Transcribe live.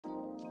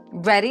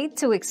Ready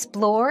to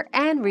explore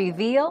and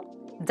reveal?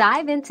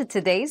 Dive into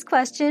today's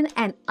question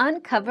and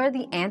uncover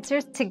the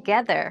answers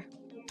together.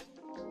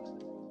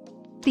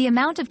 The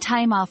amount of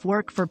time off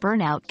work for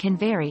burnout can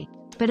vary,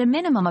 but a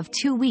minimum of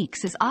 2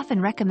 weeks is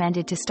often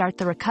recommended to start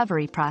the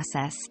recovery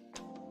process.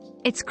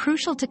 It's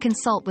crucial to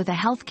consult with a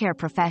healthcare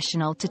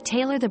professional to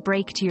tailor the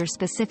break to your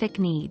specific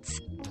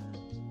needs.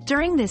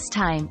 During this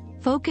time,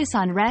 focus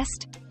on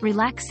rest,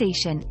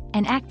 relaxation,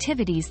 and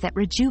activities that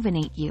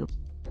rejuvenate you.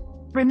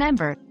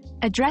 Remember,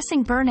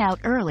 addressing burnout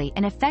early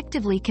and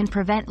effectively can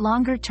prevent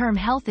longer-term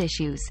health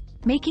issues,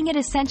 making it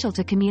essential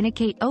to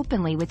communicate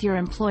openly with your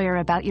employer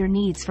about your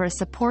needs for a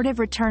supportive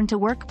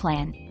return-to-work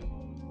plan.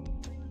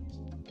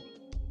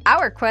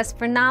 Our quest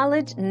for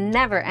knowledge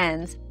never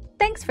ends.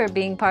 Thanks for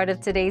being part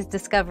of today's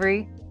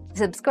discovery.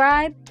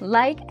 Subscribe,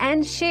 like,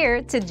 and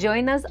share to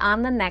join us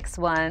on the next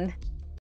one.